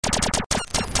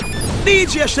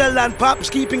DJ Sheldon Pops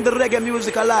keeping the reggae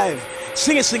music alive.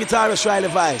 Sing it, Iris Riley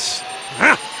Vice.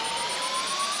 Huh?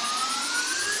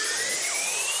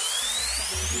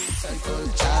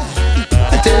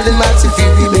 I tell the mass if you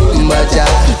remember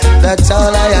Jah, that's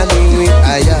all I am with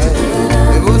I am.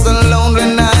 It was a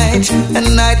lonely night, a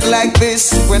night like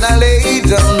this, when I lay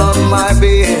down on my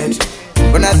bed.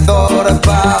 When I thought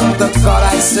about the God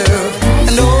I serve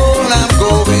and all I'm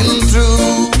going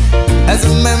through, as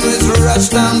the memories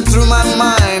rushed down through my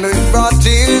mind, it brought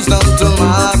tears down to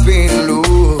my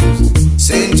pillows.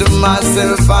 Saying to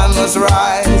myself, I must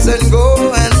rise and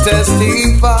go and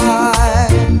testify.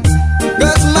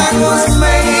 'Cause man was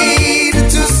made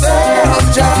to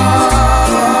serve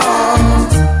Jah,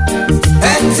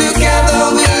 and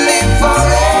together we live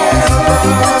forever.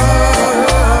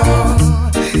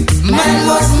 Man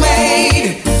was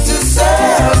made to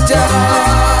serve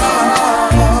Jah,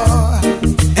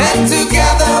 and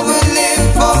together we live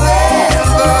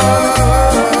forever.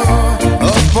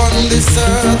 Upon this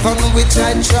earth on which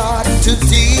I trod to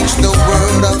teach the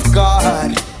word of God,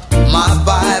 my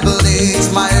Bible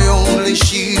is my only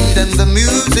shield and the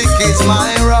music is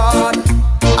my rod.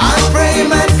 I pray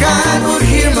mankind would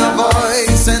hear my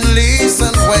voice and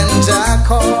listen when Jah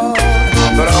calls,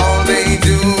 but all they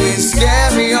do is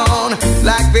carry on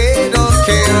like they don't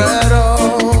care at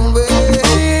all.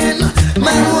 When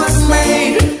man was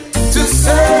made to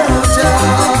serve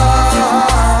Jah,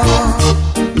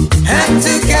 and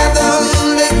together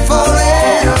live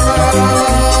forever.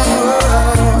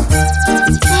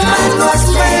 Man was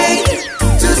made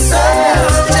to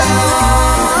serve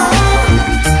Jah,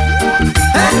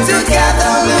 and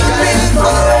together live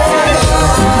forever.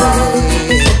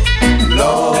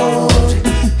 Lord,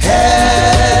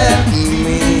 help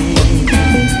me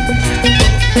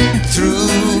through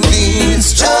these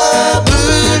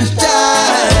troubled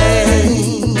times.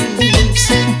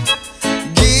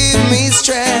 Give me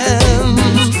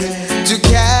strength to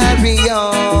carry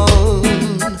on.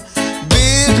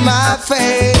 Build my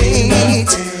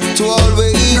faith to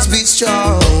always be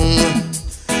strong.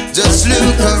 Just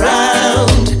look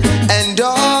around and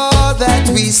all that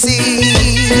we see,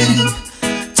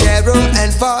 terror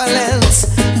and violence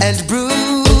and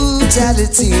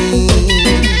brutality.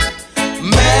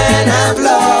 Men have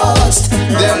lost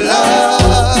their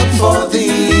love for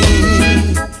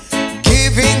thee,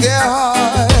 giving their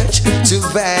heart to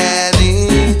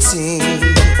vanity.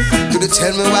 Could you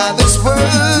tell me why this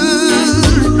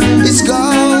world is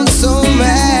gone so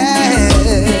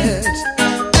mad,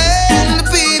 and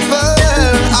people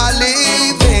are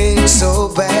living so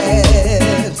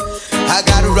bad? I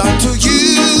gotta run to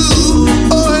you,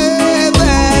 oh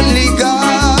heavenly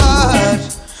God.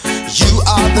 You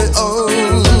are the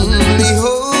only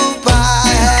hope I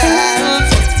have.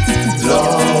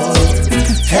 Lord,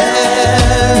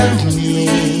 help me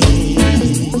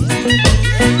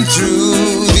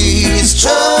through these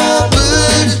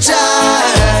troubled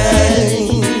times.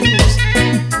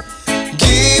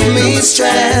 Give me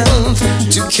strength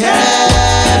to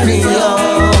carry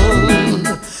on.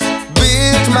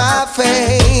 Build my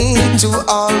faith to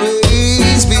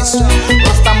always be strong.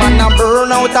 Rastaman a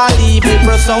burn out a evil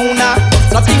persona.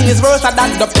 Nothing is worse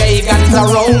than the pagan's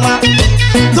aroma.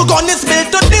 The gun is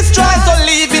built to destroy, so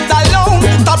leave it alone.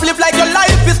 Stop live like your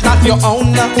life is not your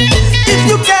own. If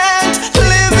you can't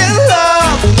live in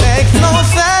love, makes no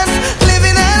sense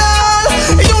living at all.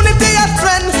 Unity and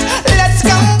strength, let's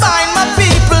combine my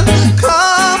people.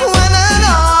 Come one and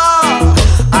all.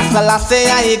 As I say,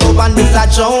 I go and this a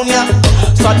drown ya,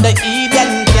 so the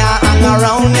Eden can't hang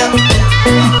around ya.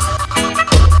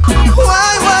 Why?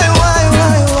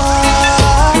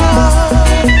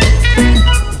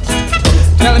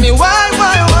 Tell me why?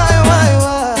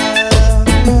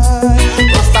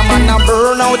 Rastaman a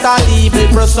burn out a evil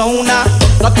persona.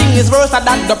 Nothing is worse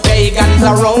than the pagan's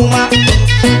aroma.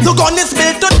 The gun is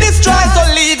built to destroy, so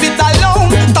leave it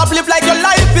alone. Stop live like your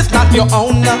life is not your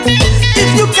own.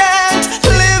 If you can't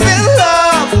live in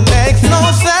love, makes no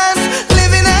sense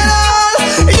living at all.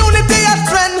 Unity and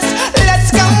strength, let's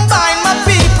combine my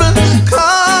people.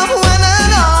 Come one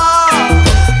and all.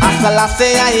 As I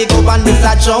say, I go and this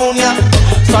a drown ya,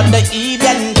 so the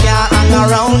Eden can't hang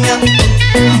around ya.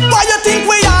 Why you think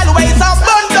we always have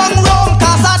burn down Rome?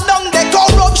 'Cause I done the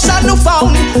corruption you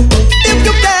found. If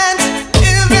you can't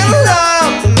live in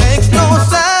love, makes no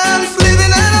sense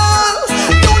living at all.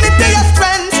 Unity and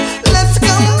strength, let's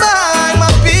combine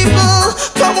my people.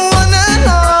 Come one and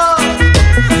all.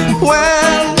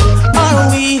 When are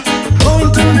we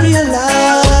going to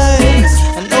realize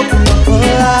and open up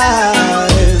our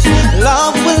eyes?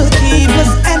 Love will keep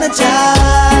us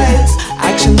energized.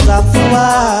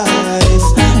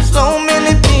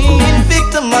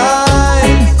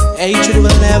 hatred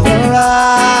will never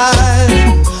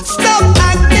rise. Stop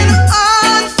acting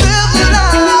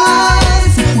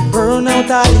uncivilized. Burn out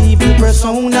our evil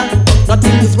persona.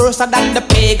 Nothing is worse than the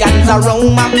pagan's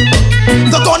aroma.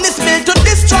 The gun is built to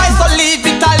destroy, so leave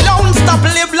it alone. Stop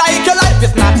live like your life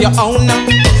is not your own.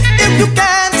 If you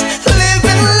can't live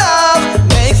in love,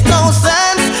 makes no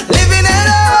sense living at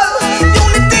all.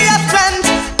 Unity and strength,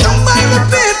 come by the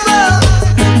people.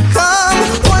 Come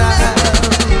one.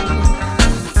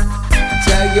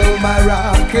 Tell you my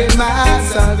rock and my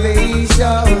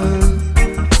salvation,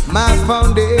 my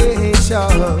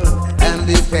foundation, I'm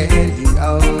depending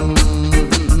on.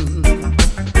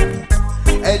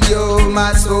 And you're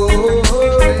my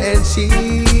sword and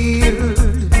shield.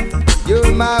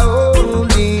 You're my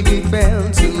only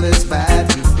defense in this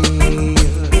battlefield.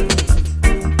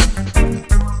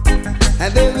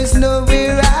 And there is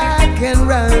nowhere I can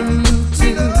run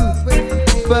to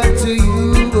but to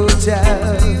you, O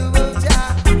Jah,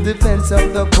 defense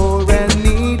of the poor and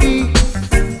needy.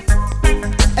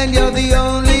 And you're the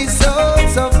only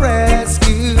source of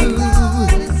rescue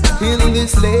in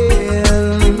this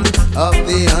land of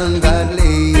the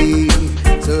ungodly.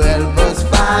 So help us,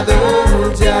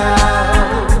 Father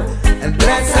Jah, and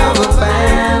bless our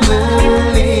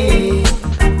family,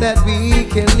 that we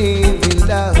can live in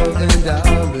love and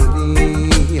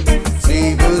harmony.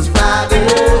 Save us, Father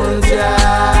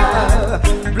Jah,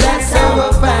 bless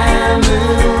our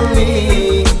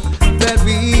family, that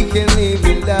we can live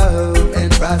in love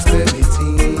and prosperity.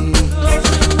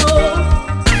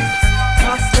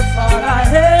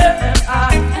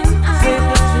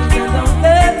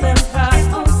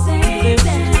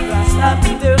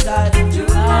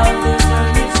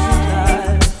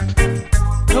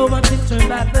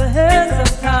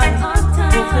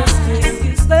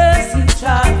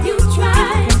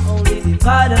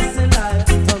 Divide us in life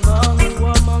among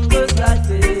warmongers like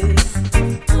this.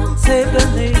 Save the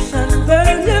nation,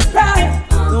 burn your pride.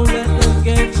 Don't let them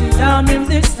get you down in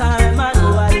this time. I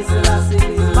know I Selassie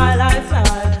is my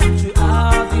lifeline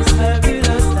throughout this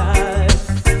fabulous time.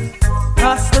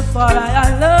 Rastafari, I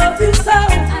love you so.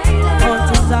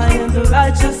 Unto Zion, the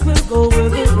righteous will go where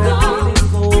the red will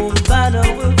go. The banner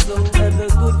will flow and the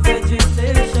good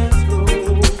vegetations grow.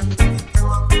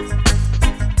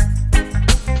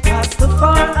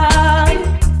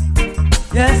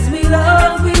 Yes, we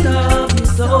love you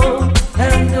so,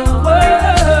 and the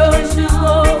world should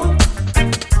know.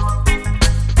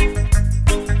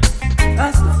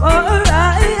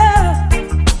 Rastafari,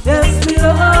 yes, we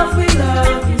love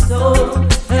you so,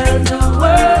 and the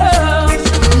world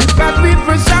should know. Got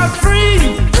people shout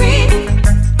free, free.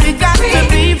 We got free. to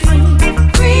be free,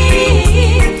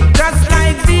 free. Just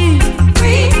like thee,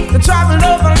 free. To travel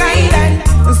over land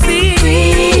and sea.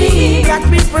 Free. Got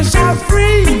people shout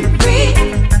free, free.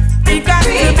 We got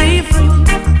to be free,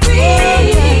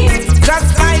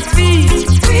 just like thee,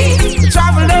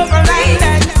 travel over land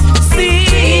and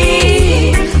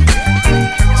sea.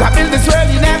 To build this world,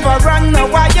 you never run no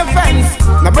wire fence.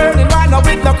 No burning one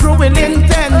with no cruel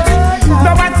intent.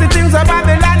 No what's the things of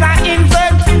Babylon I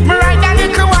invent. Me right a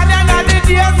little one and all the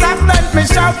days of Lent. Me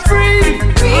shout free,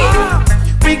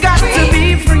 we got to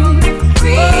be free,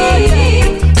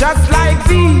 just like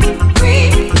thee,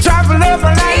 travel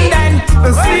over land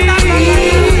and see.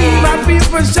 My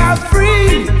people shout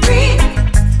free,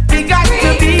 we got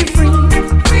to be free,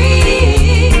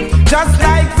 just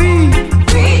like thee,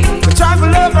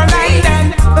 travel over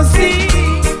land and see.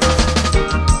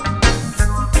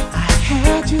 I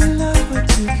heard you love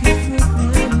but you keep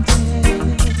repenting.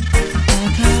 I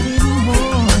got it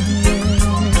more,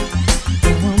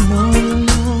 yeah. I'm all alone,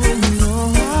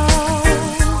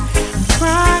 I'm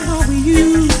crying over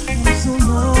you, I'm so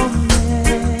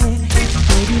lonely.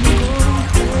 Baby,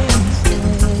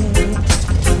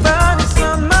 but it's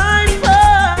not my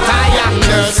fault. I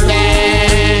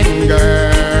understand,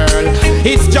 girl.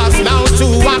 It's just now to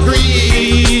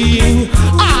agree.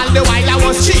 All the while I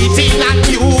was cheating on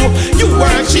you, you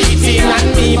were cheating on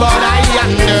me, but I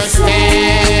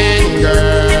understand,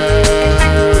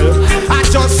 girl. I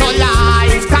just saw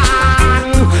life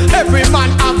can. Every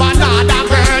man have another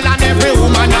girl and every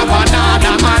woman have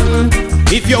another man.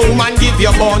 If your woman give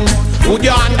you bun, would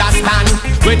you understand?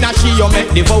 When I see you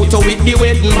make the photo with the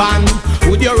wedding band,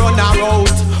 would you run her out?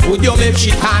 Would you make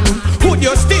she can? Would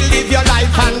you still live your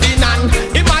life hand in hand?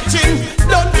 Imagine,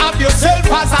 don't have yourself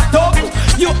as a tub.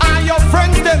 You and your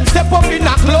friends, them step up in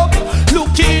a club.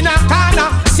 Look in a corner,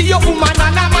 see your woman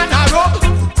and a man a rub.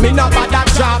 Me no bother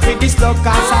drop with this love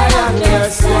cause I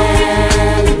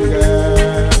understand,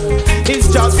 girl. It's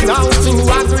just now to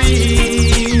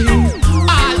agree.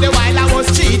 All the while I was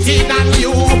cheating on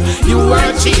you, you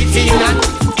were cheating on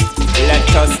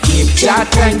Jah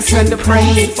thanks and the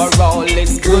praise for all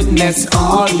His goodness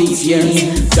all these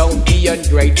years. Don't be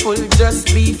ungrateful, just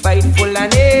be faithful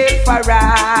and live for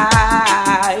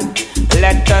right.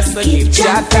 Let us give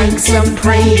Jah thanks and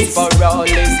praise for all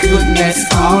His goodness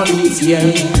all these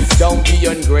years. Don't be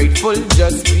ungrateful,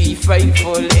 just be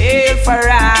faithful, live for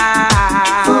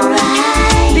right.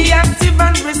 Be active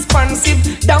and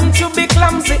responsive, don't to be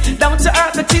clumsy, don't to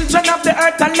hurt the children of the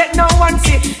earth and let no one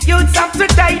see. Youths have to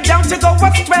die, don't to go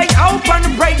astray. Open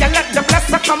pray and let the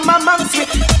blessing come amongst me.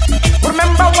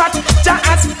 Remember what Jah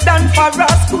has done for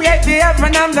us. Create the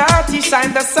heaven and the earth, He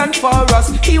shine the sun for us.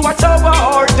 He watch over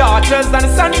our daughters and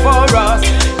son for us.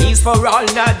 He's for all,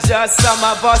 not just some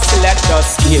of us. Let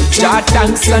us give Jah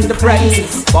thanks and the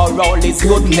praise for all His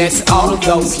goodness all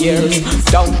those years.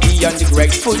 Don't be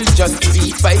ungrateful, just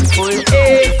be faithful,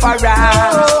 for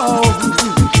us.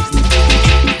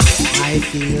 I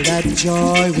feel that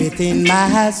joy within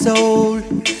my soul,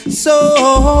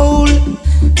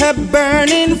 a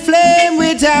burning flame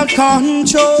without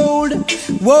control.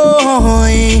 Whoa,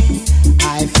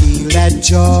 I feel that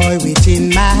joy within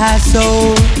my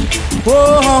soul.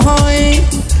 Whoa,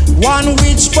 one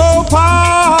which Paul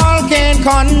can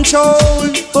control.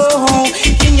 Oh,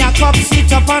 in your cup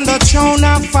sit up on the throne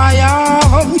of fire.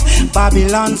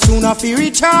 Babylon sooner fi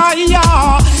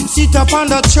retire. Sit up on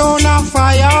the throne of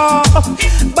fire.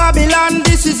 Babylon,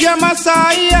 this is your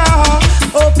Messiah.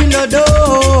 Open the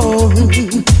door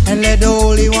and let the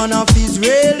Holy One of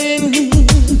Israel in.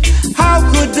 How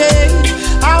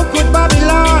could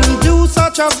Babylon do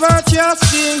such a virtuous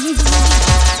thing?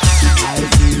 I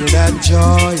feel that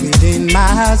joy within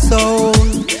my soul,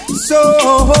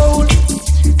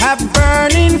 a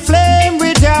burning flame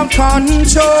without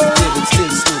control.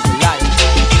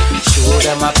 Show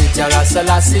them a picture of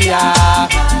Selassie.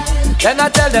 Then I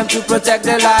tell them to protect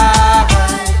the life.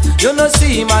 You know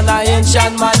see man a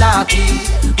ancient monarchy.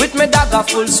 With me dagger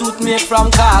full suit made from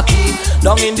khaki.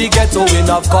 Down in the ghetto in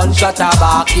of gunshot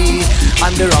tabaki.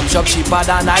 And the rum shop cheaper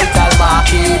than Ital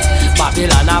market.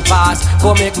 Babylon a pass,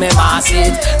 go make me mass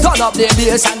it. Turn up the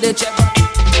bass and the check.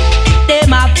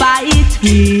 Them a fight,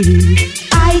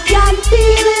 I can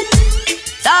feel it.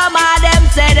 Some of them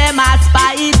say them a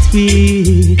spite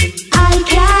me. I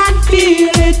can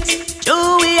feel it.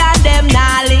 Chewy and them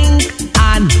nah link.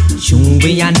 And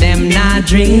Chewy and them nah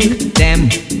drink. Them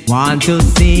want to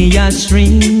see us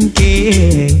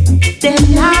shrinking. Them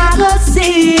nah go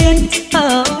see it.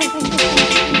 Oh.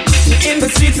 In the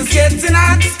streets it's getting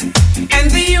hot, and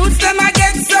the youths them a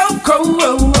get so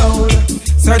cold.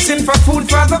 Searching for food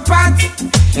for the pot,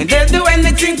 and they'll do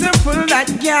anything to fill that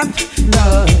gap,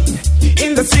 Lord.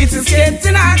 In the streets it's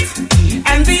getting hot,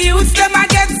 and the youths them a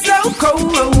get so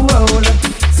cold.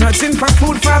 Searching for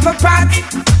food for the pot,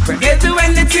 but they'll do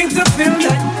anything to fill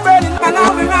that burning man.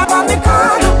 I'll be right on the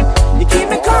corner. You keep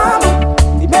me calm,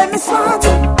 you make me smart.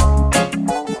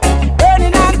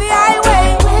 Burning on the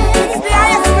highway, it's the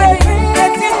highest grade.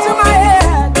 Get into my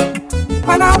head,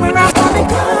 and I'll be right on the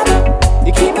corner.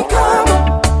 You keep me calm,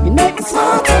 you make me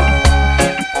smart.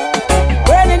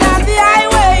 Burning on the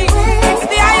highway, it's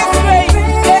the highest grade.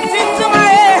 Get into my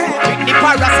head. The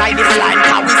parasite is line,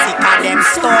 how we sick of them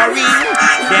story.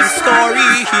 Them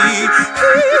story.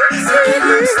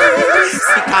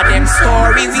 Sick of them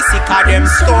story, we sick of them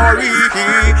story.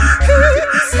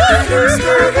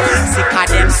 Sick of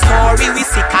them story, we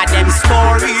sick of them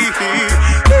story.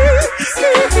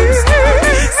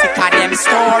 Sick of them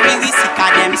story, we sick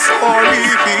of them story.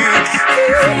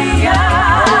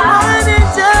 Morning,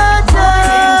 Jaja.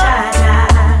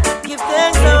 Give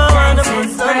thanks to our wonderful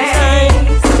sunshine.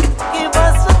 Give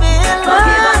us a bill.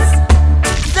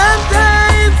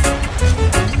 Sometimes.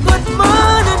 Good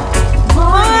morning,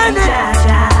 morning,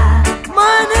 Jaja.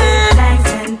 Morning.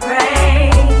 Thanks and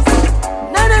praise.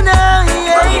 No,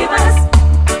 yeah. Forgive us.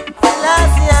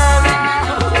 Last year.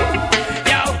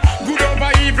 Yo, good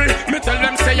over evil. Me tell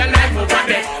them say a life over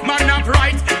there. Man of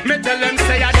right. Me tell them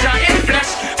say a giant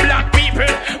flesh. Black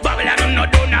people, Babylon no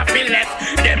do not feel left.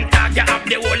 Them tag you up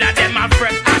the whole of them a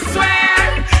fret. I swear,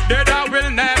 that I will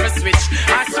never switch.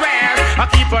 I swear, I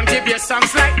keep on give you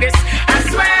songs like this. I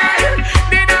swear,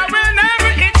 that I will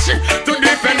never itch to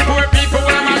defend poor people.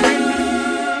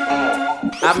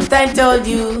 Haven't I told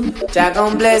you, Jah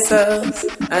gon' bless us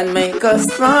and make us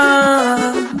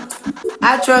strong.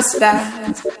 I trust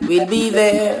that we'll be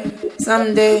there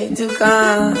someday to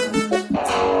come.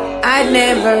 I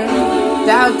never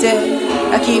doubted,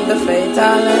 I keep the faith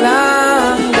all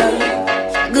along.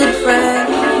 Good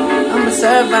friend, I'm a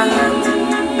servant,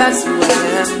 that's who I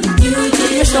am.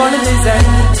 You surely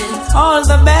deserve all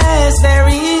the best there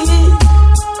is.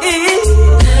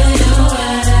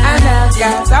 And I've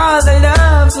got all the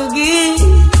love to give.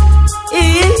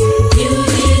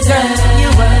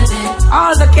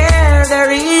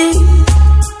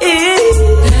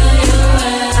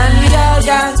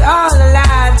 all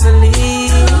alive to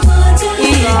lead.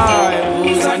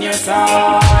 Who's on your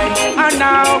side? And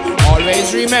now,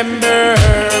 always remember,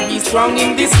 be strong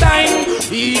in this time.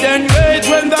 Eden rage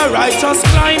when the righteous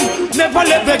climb. Never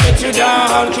let them get you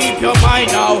down. Keep your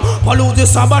mind now. Pollute the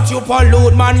Sabbath, you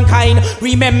pollute mankind.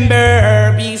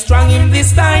 Remember, be strong in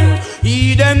this time.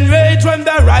 Eden rage when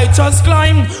the righteous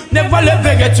climb. Never let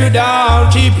them get you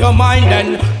down. Keep your mind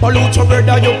and pollute your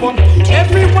brother, you pump.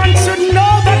 Everyone should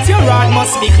know that your heart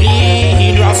must be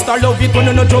clean. Rasta love it when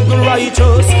you no juggle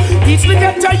righteous. Teach the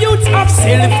ghetto youth of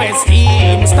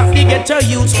self-esteem. Stop the ghetto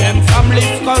youth them from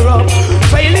live corrupt.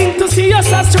 Failing to see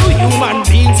us as true human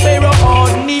beings. Pharaoh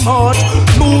on him out.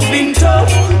 Moving tough.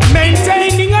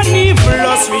 Maintaining an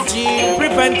evilous regime.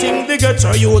 Preventing the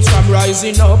ghetto youth from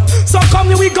rising up. So come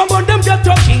here we come on them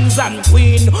ghetto kings and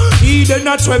queen. Eden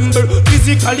a tremble,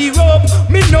 physically rope.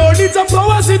 Me know needs a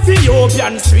powers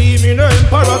Ethiopian streaming.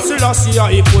 Emperor Selassie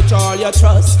I put all your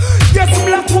trust. Yes,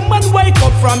 black woman wake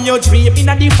up from your dream. In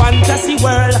a the fantasy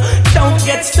world, don't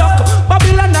get stuck.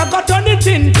 Babylon I got turn it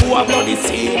into a bloody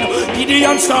scene.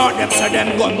 Gideon start them so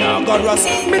them gun now go rust.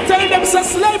 Me tell them so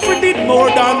slavery did more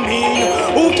than mean.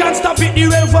 Who can stop it? The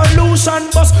revolution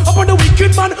bust upon the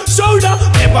wicked man shoulder.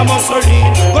 Never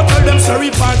Mussolini. Go tell them so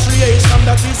repatriation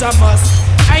that is a must.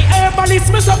 I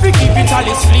herbalist myself to keep it all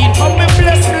is clean. Come me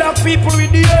bless black people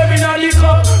with the herb in a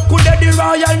liquor. Could the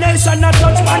royal nation not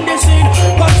touch on the scene?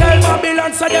 Go tell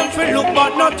Babylon so them feel look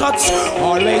but not touch.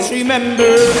 Always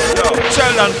remember. Yo,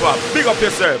 Sheldon Pop, big up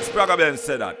yourself. Sprague Ben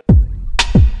said that.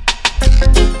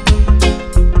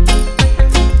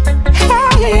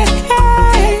 Hey,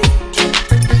 hey.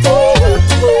 Ooh,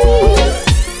 ooh.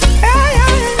 Hey,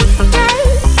 hey, hey.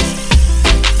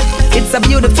 It's a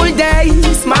beautiful day.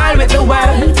 Smile with the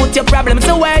world. Put your problems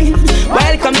away.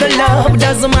 Welcome to love.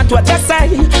 Doesn't matter what I say.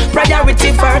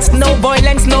 Priority first. No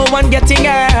violence. No one getting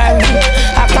hurt.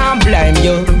 I can't blame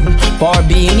you for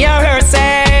being yourself.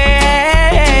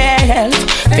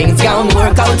 Things gonna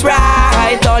work out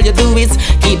right. All you do is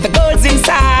keep the goals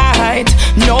inside.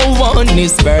 No one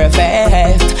is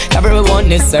perfect.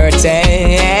 Everyone is certain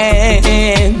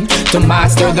to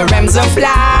master the realms of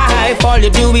life. All you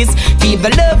do is keep the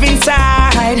love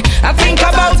inside. I think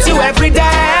about you every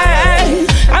day.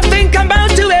 I think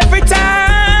about you every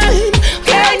time.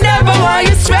 I never want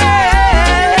you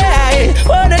stray.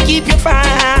 Wanna keep you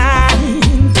fine.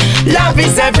 Love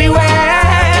is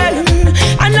everywhere,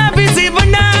 and love is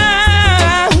even now.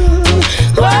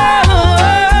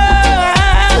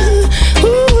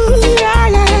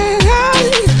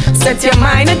 Set your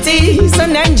mind at ease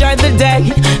and enjoy the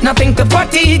day. Nothing to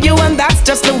fatigue you, and that's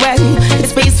just the way.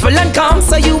 It's peaceful and calm,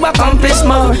 so you accomplish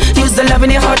more. Use the love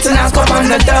in your heart and ask up on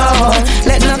the door.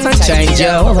 Let nothing change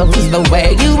you, the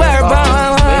way you were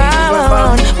born.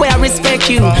 Where I respect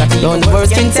you, don't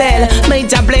words can tell. May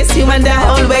God bless you and I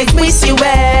always wish you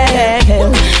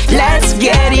well. Let's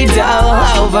get it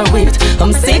all over with.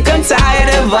 I'm sick and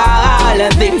tired of all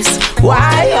of this.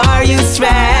 Why are you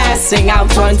stressing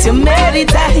out? Want to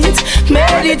meditate,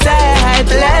 meditate.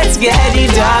 Let's get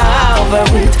it over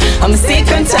with. I'm sick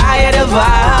and tired of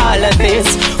all of this.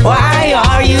 Why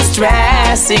are you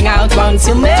stressing out? Want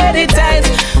to meditate.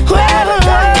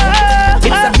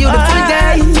 It's a beautiful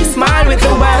day. Smile with the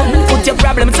world. Put your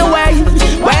problems away.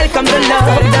 Welcome to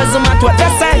love. Doesn't matter what I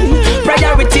say.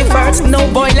 Priority first. No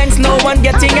violence. No one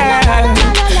getting hurt.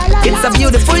 It's a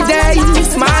beautiful day.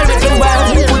 Smile with the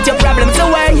world. Put your problems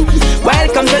away.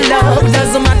 Welcome to love.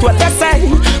 Doesn't matter what I say.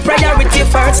 Priority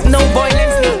first. No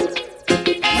violence.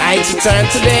 Night to turn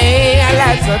today. I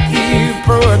like the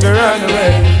people to run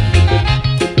away.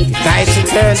 Night to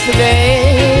turn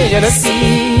today. You're the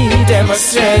see them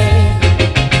astray.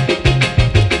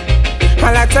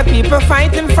 A lot of people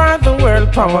fighting for the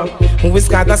world power. Who is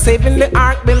God saving the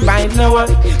ark built by Noah?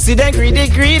 See them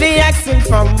greedy, asking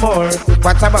for more.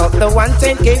 What about the one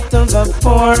that gave to the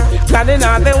poor? Planning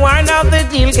all the war, now the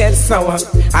deal gets sour.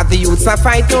 As the youths a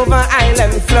fight over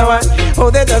island flour. Oh,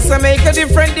 they just make a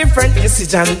different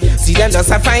decision. See them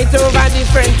just a fight over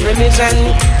different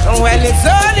religion. Well, it's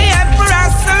only Emperor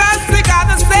Selassie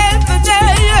gotta save the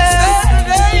day.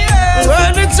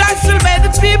 When the judge will make the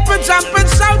people jump and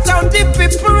shout out the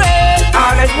people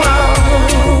all at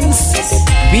once.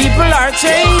 People are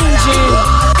changing.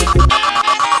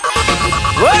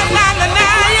 Oh, na na na,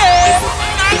 yeah.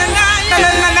 Na na na, yeah.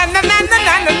 Na na na na na na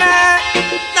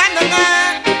na na na.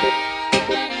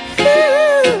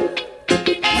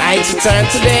 Night to turn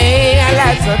today, I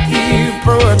like the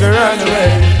people to run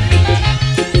away.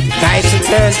 Night to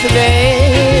turn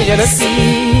today, you're to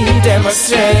see them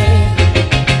astray.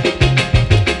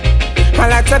 A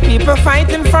lot Lots of people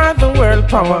fighting for the world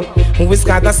power. Who is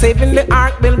God saving the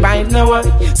ark built by Noah?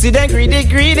 See them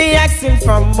greedy, asking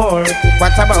for more.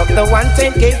 What about the one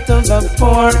they gave to the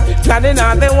poor? Planning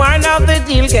all the war, now the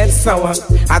deal gets sour.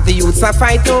 At the youths a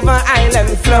fight over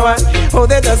island flower. Oh,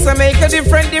 they just make a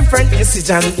different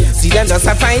decision. See them just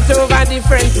a fight over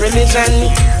different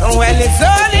religion. Well, it's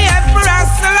only for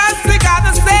us, the God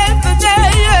to save the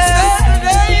day.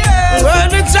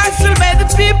 When the judge will make the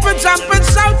people jump and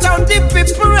shout out the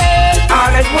parade.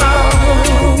 All at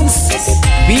once,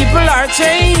 people are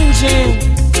changing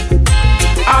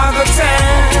all the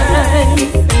time,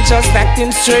 just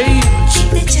acting strange.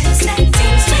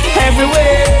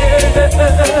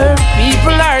 Everywhere,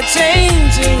 people are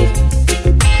changing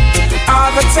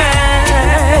all the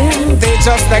time, they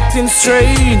just acting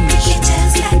strange.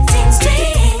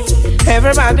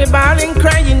 Everybody bawling,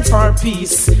 crying for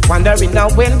peace, wondering now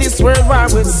when this world war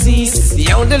will cease.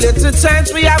 The only little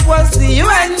chance we have was the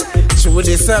UN. Through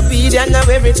disobedience of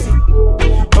everything.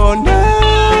 Oh no,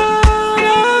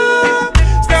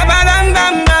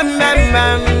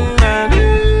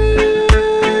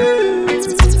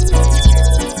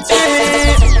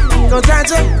 go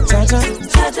Jaja,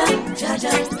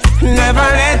 never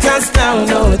let us down,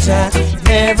 no Jah,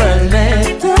 never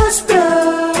let us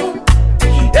down.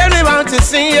 Everyone to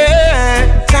sing,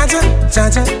 yeah, Jaja,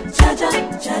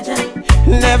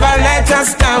 never let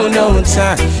us down, no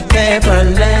Jah, never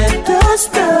let us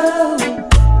down.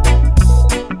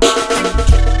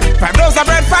 5 loaves of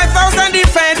bread, 5,000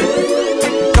 defend.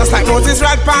 Just like Moses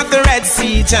right past the Red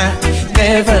Sea, Jah,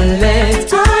 never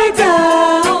let I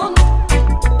down.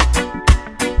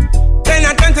 10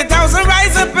 and 20,000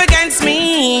 rise up against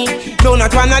me. No,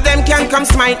 not one of them can come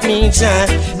smite me, Jah,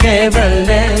 never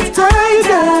let I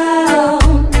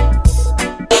down.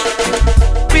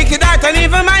 Wicked heart and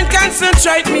evil mind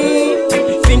concentrate me,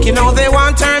 thinking how they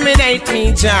want to terminate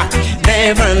me, Jah,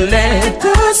 never let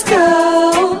us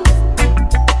down.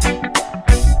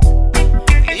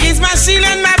 He's my shield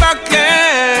and my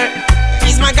buckler,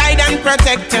 he's my guide and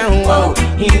protector, whoa,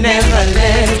 he never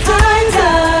let I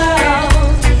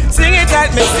down. Sing it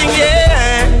at me, sing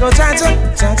it, go Jaja,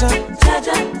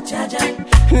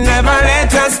 never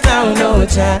let us down, no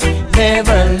Jah,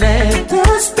 never let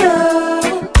us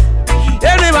down.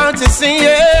 Everyone to sing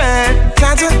it,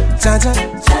 Jaja,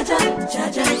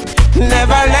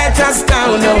 never let us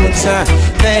down, no Jah,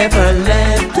 never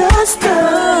let us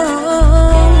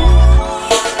down.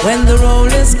 When the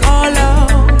roll is called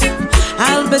out,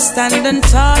 I'll be standing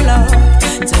taller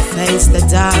to face the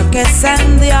darkest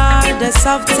and the hardest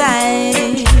of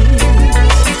times.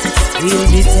 We'll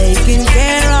be taking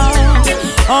care of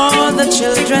all the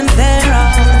children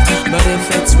thereof, but if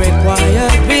it's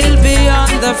required, we'll be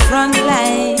on the front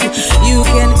line. You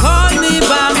can call me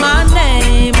by my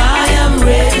name, I am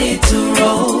ready to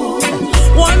roll.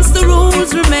 Once the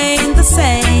rules remain the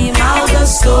same, how the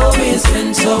story's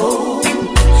been told.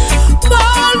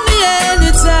 Call me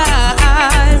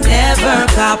anytime, never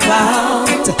cop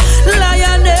out.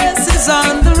 Lioness is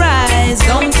on the rise,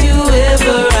 don't you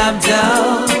ever have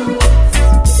doubt.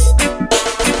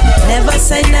 Never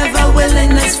say never,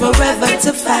 willingness forever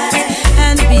to fight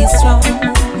and be strong.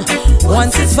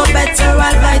 Once it's for better,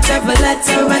 I'll write every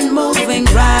letter and moving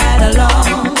right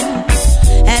along.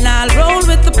 And I'll roll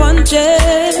with the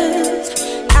punches,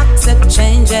 accept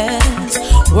changes,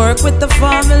 work with the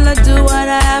formula, do what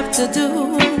I have to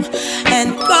do.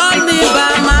 And call me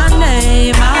by my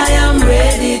name, I am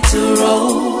ready to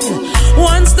roll.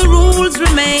 Once the rules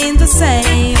remain the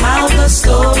same, how the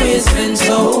story's been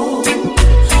told.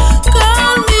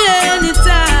 Call me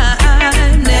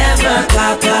anytime, never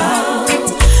clock out.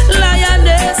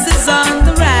 Lioness is on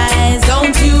the rise,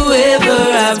 don't you ever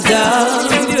have doubt.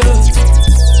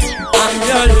 I'm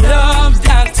your love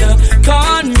doctor,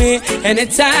 call me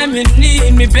anytime you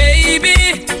need me,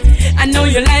 baby. I know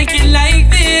you like it like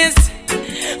this,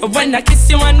 when I kiss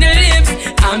you on the lips.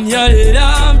 I'm your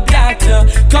love doctor,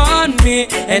 call me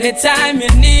anytime you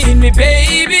need me,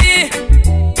 baby.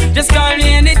 Just call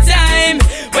me anytime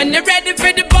when you're ready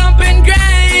for the bump and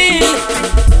grind.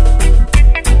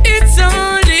 It's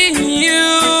only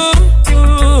you,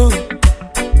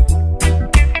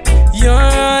 you're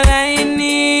all I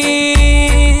need.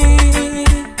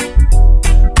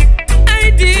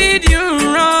 I did you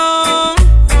wrong,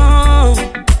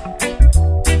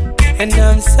 and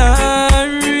I'm sorry.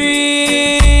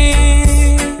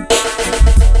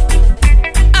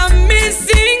 I'm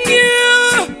missing you,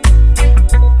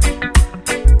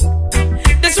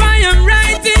 that's why I'm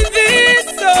writing this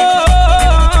song.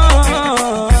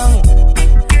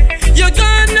 You're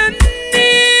gonna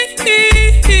need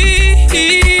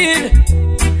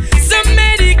some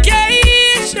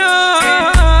medication.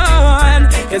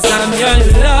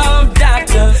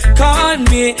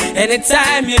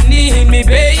 anytime you need me,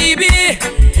 baby.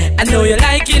 I know you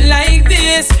like it like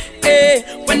this. Hey,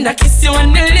 when I kiss you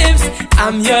on the lips,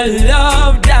 I'm your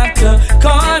love doctor.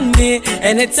 Call me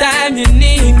anytime you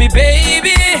need me,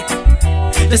 baby.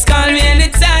 Just call me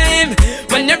anytime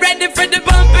when you're ready for the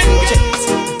bumping jets.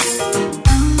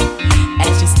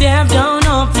 As she stepped down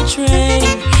off the train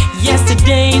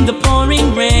yesterday in the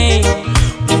pouring rain,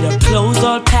 with her clothes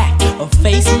all packed, her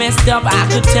face messed up, I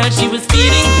could tell she was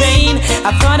feeling pain.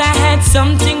 I thought I had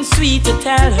something sweet to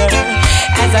tell her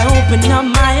as I opened up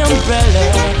my umbrella.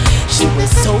 She was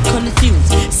so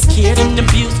confused, scared and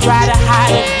abused, tried to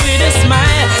hide it with a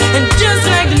smile. And just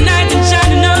like the night in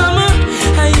shining armor,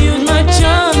 I used my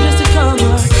charm just to calm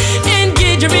her,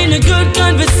 engage her in a good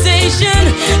conversation,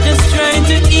 just trying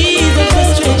to ease her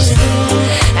frustration.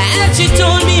 As she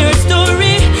told me her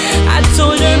story, I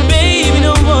told her, baby,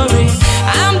 don't worry,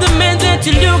 I'm the man that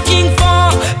you're looking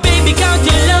for. Baby, count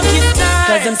your lucky stars,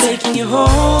 'cause I'm taking you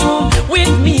home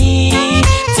with me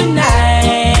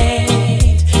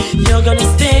tonight. You're gonna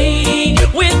stay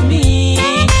with me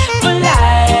for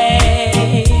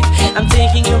life. I'm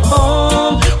taking you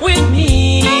home with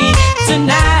me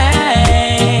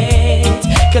tonight,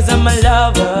 'cause I'm a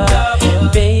lover,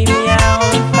 baby, I'm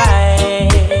fine.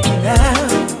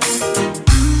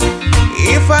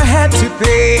 If I had to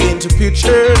paint a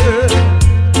picture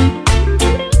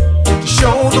to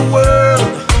show the world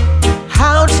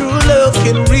how true love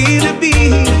can really be,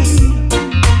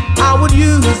 I would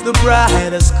use the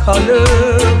brightest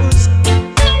colors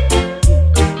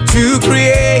to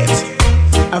create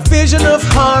a vision of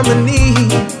harmony.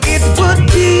 It would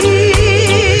be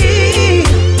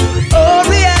a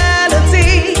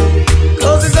reality,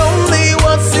 'cause it's only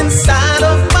what's inside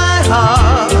of my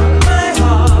heart.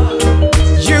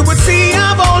 You would see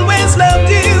I've always loved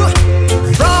you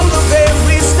from the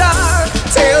very start.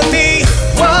 Tell me,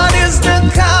 what is the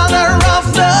color of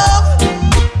love?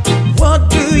 What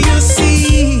do you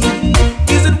see?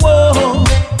 Is it warm?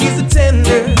 Is it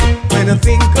tender? When I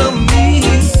think of me,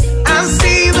 I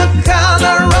see the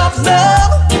color of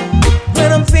love. When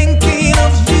I'm thinking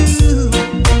of you,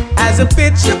 as a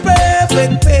picture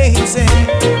perfect painting.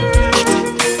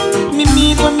 Me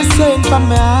mean when me say it from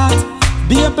my heart.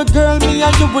 Baby girl, me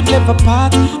and you would never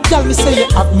part. Tell me say you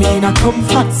have me in a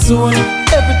comfort zone.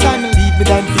 Every time you leave me,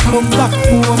 then you come back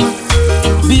home.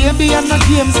 Baby, I'm not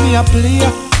games me a play.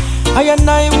 I and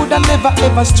I woulda never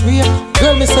ever stray.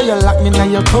 Girl, me say you lock me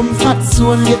in your comfort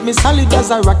zone. Get me solid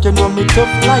as a rock, you know me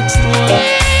tough like stone.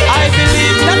 I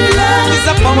believe that love is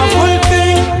a powerful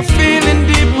thing, a feeling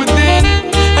deep within.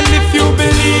 And if you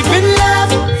believe in love,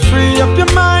 free up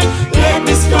your mind, let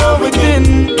this flow within.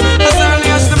 As early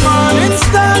as the morning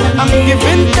star, I'm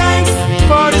giving thanks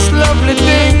for this lovely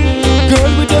thing.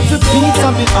 Girl, with every beat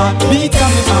of me heart, beat of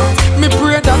me heart, me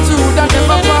pray that you woulda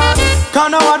never part. 'Cause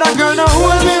no other girl no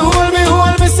hold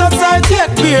me so tight yet,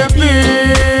 baby.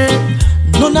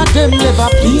 None of them never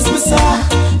please me, sir.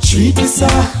 Treat me,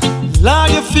 sir.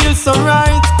 Lord, you feel so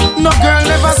right. No girl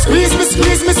never squeeze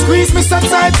me so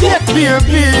tight yet,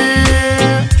 baby.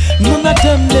 None of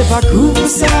them never groove me,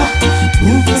 sir.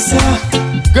 Move me, sir.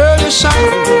 Girl, you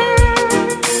shine.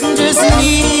 Just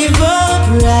live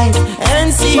upright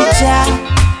and see Jah,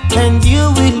 and you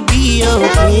will be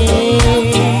okay.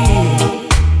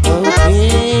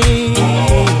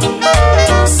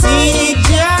 Seek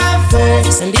Jah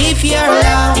first, and if you're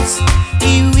lost,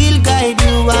 He will guide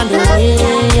you on the way,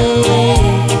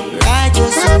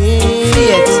 righteous way.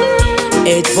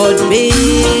 It would be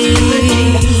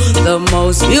the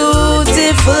most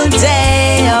beautiful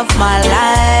day of my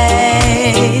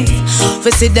life.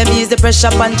 For see them ease the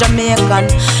pressure on Jamaican,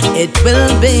 it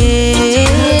will be,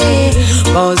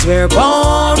 'cause we're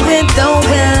born with the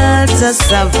will to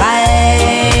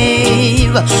survive.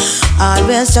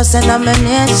 Always trusting on my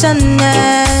nation.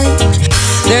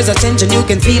 There's a change and you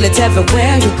can feel it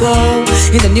everywhere you go.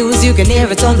 In the news you can hear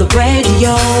it on the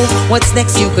radio. What's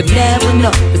next you could never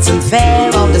know. It's unfair,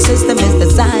 all the system is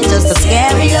designed just to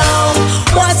scare you.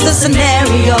 What's the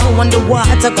scenario? When the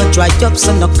water got dry up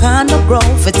so no kind of grow.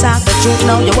 For talk the truth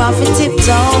now you have to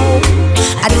tiptoe.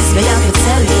 And this me have to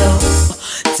tell you,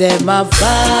 them a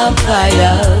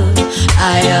vampire.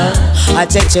 I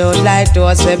check you like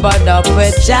those we burn up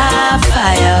with Jah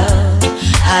fire.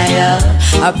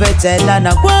 I pretend and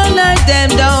I won't like them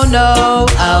don't know.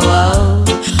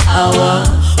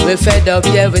 We fed up,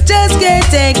 yeah, we just can't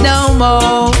take no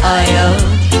more.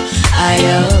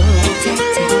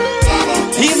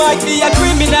 He might be a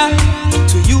criminal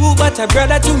to you, but a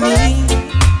brother to me.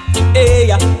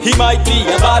 Hey, he might be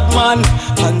a bad man,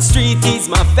 on street he's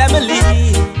my family.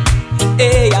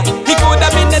 Hey, he could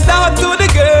have been a dog to the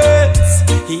girls.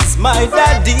 He's my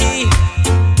daddy.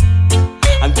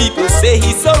 And people say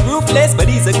he's so ruthless, but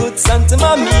he's a good son to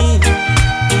mommy.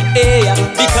 Hey,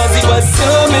 because he was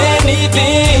so many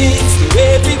things to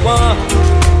everyone.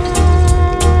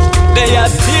 There are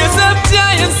tears of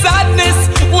joy and sadness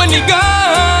when he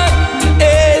gone.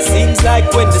 Hey, seems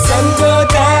like when the sun go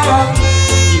down,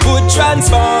 he would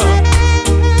transform.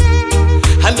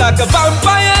 And like a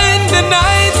vampire in the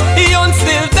night, he owns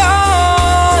still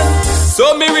dawn.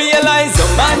 So me realize a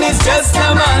man is just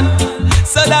a man.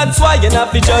 So that's why you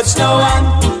not be judge no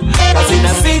one. Cause in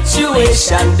a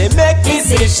situation they make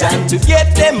decision to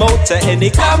get them out of any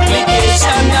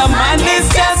complication. A man is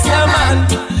just a man.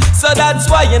 So that's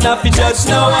why you not be judge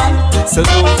no one. So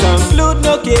don't conclude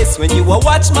no case when you a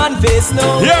watch man face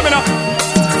no. Hear me now.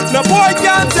 No boy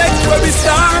can't take where we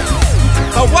start.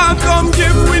 I want come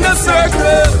give we a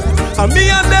circle. And me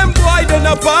and them boy then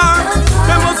apart.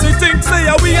 They must think say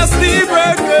we a Steve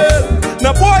Urkel.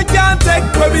 No boy can't take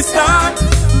where we start.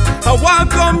 I want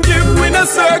come give we a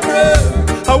circle.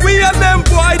 And we and them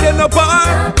boy then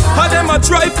apart. And them a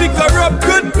try figure up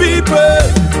good people.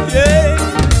 Yeah,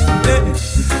 yeah.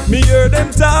 Me hear them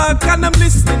talk and I'm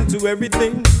listening to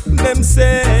everything them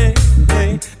say.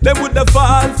 Hey, they would have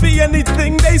fall for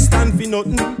anything, they stand for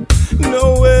nothing.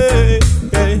 No way.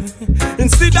 Hey.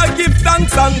 Instead I give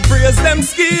thanks and praise them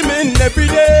scheming every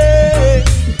day.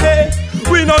 Hey.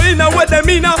 We know in a way them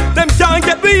in a, them can't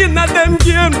get me in a them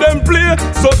game them play.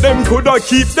 So them coulda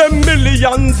keep them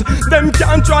millions. Them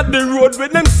can't trod the road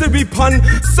with them silly pan.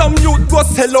 Some youth go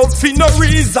sell out for no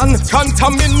reason.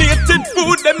 Contaminated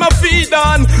food them a feed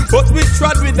on. But we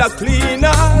trod with a clean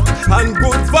heart and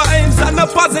good vibes and a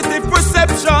positive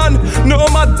perception. No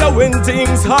matter when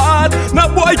things hard, no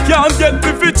boy can't get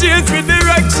me fi change with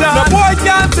direction. No boy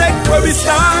can't take where we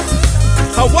start.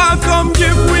 I want come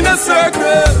give we a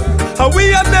circle. And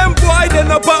we and them boy then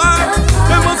apart.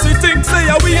 They must think say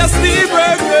we a Steve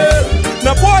Urkel.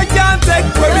 No boy can't take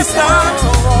where we start.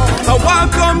 I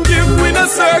want come give we a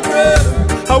circle.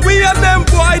 And we and them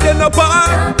boy then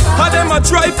apart. And them a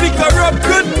try figure up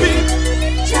good people.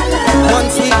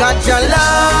 Once we got your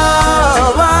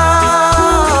love,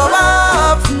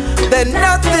 then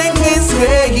nothing is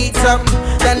greater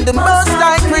than the most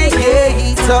I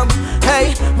creator.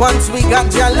 Hey, once we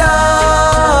got your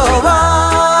love,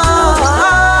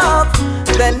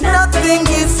 then nothing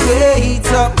is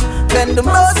greater than the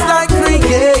most I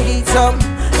creator.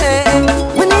 Hey,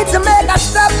 we need to make a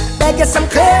stop, beg you some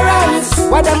clearance.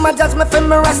 Why them a judge me for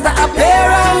my rasta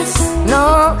appearance?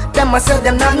 No, them a say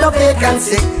them not no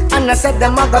vacancy. And I said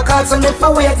them a go call some if I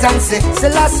wait and see.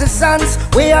 Selassie sons,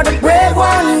 we are the brave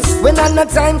ones. We not no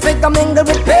time for to mingle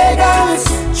with pagans.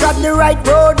 Trod the right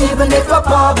road even if a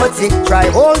poverty. Try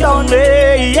hold on.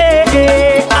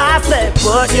 Yeah. I said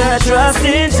put your trust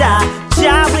in Jah.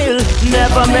 Jah will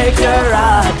never make your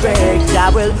heart break.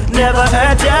 Jah will never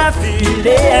hurt your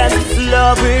feelings.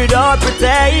 Love without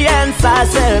pretense. I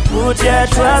said put your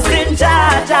trust in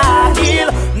Jah. Jah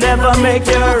he'll never make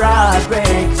your heart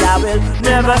break. Jah will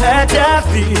never hurt your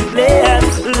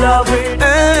feelings. Love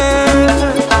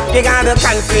without. You gotta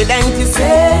confident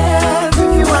yourself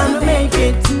if you wanna make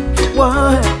it.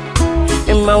 What?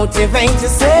 And motivate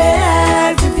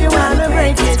yourself if you wanna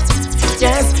break it.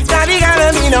 Yes, daddy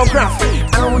gotta be no prophet.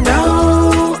 Oh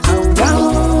no, oh no,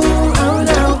 oh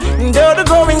no. Though the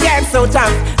going gets so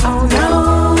tough. Oh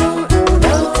no, oh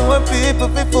no. When people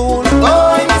be fool,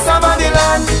 oh, in this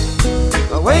Babylon.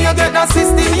 Where you get that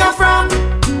system you're from?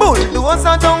 Bulldoze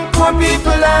and down poor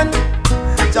people and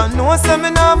Jah know say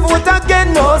me nah vote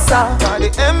again, no sir. Cause the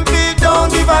MP don't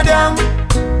give a damn.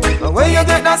 Where you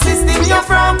get that system you're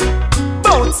from?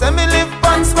 Bout say me live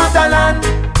on Scotland.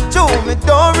 Joe, me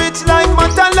don't rich like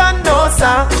Matalan, no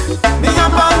sir. Me a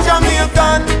born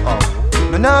Jamaican.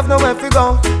 Me nah have nowhere to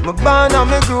go. Me born and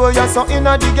me grow, ya so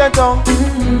inna the ghetto.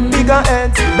 Bigger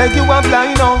heads, beg you a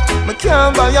blind out. Me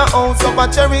can't buy a house up a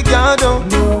Cherry Garden.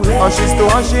 Ashes to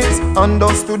ashes, and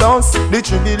dust to dust. The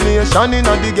tribulation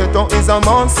inna the ghetto is a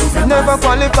must. Me never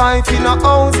qualify for no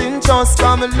housing trust.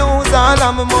 Cause me lose all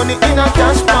of my money in a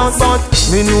cash plus. But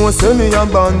me know say me a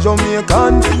born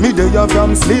Jamaican. Me dey a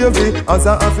from slavery as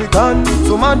a African.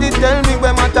 Somebody tell me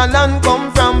where Matalan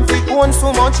come from. Fi own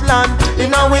so much land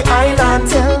in our island.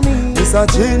 Tell me, this a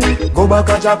chill, go back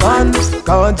to Japan.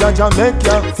 Cause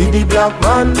Jamaica, feed the black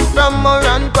man. From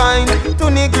Moran Pine to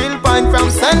the Grill Pine. From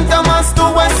St. Thomas to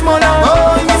Westmoreland.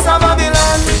 Oh, Miss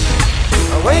Babylon.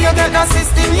 Where you get that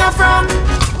system you're from?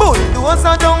 Bulldoze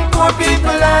and down poor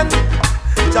people and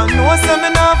Jah know say me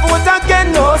nah vote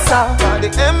again, no sir. Cause the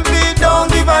MP don't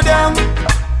give a damn.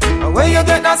 Where you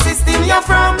get that system you're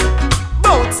from?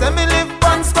 out, say me live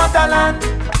on Scotland.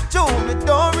 Joe, me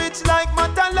don't rich like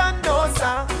Matalan, no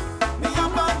sir. Me a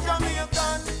bad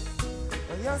Jamaican.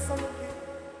 Yes, I'm